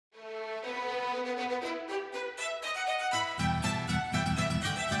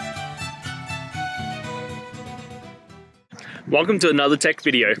Welcome to another tech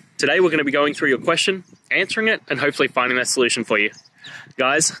video. Today we're going to be going through your question, answering it, and hopefully finding that solution for you.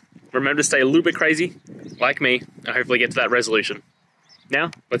 Guys, remember to stay a little bit crazy, like me, and hopefully get to that resolution.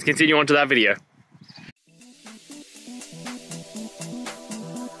 Now, let's continue on to that video.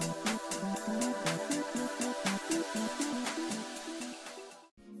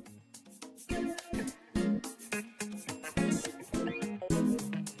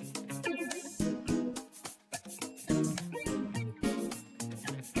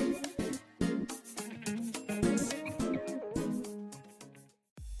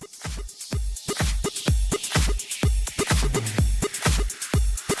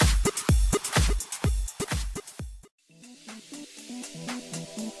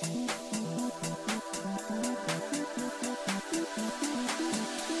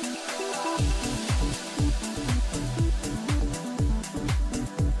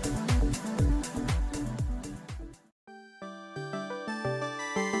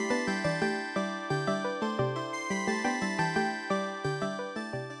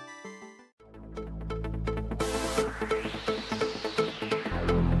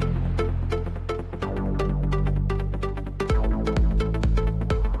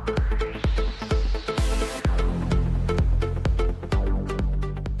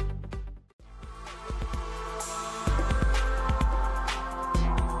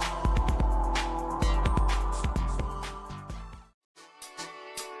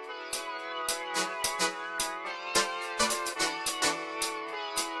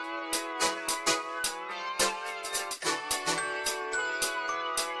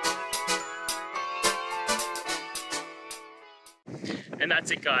 And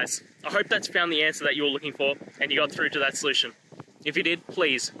that's it, guys. I hope that's found the answer that you were looking for and you got through to that solution. If you did,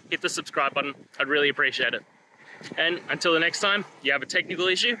 please hit the subscribe button. I'd really appreciate it. And until the next time you have a technical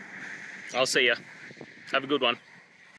issue, I'll see ya. Have a good one.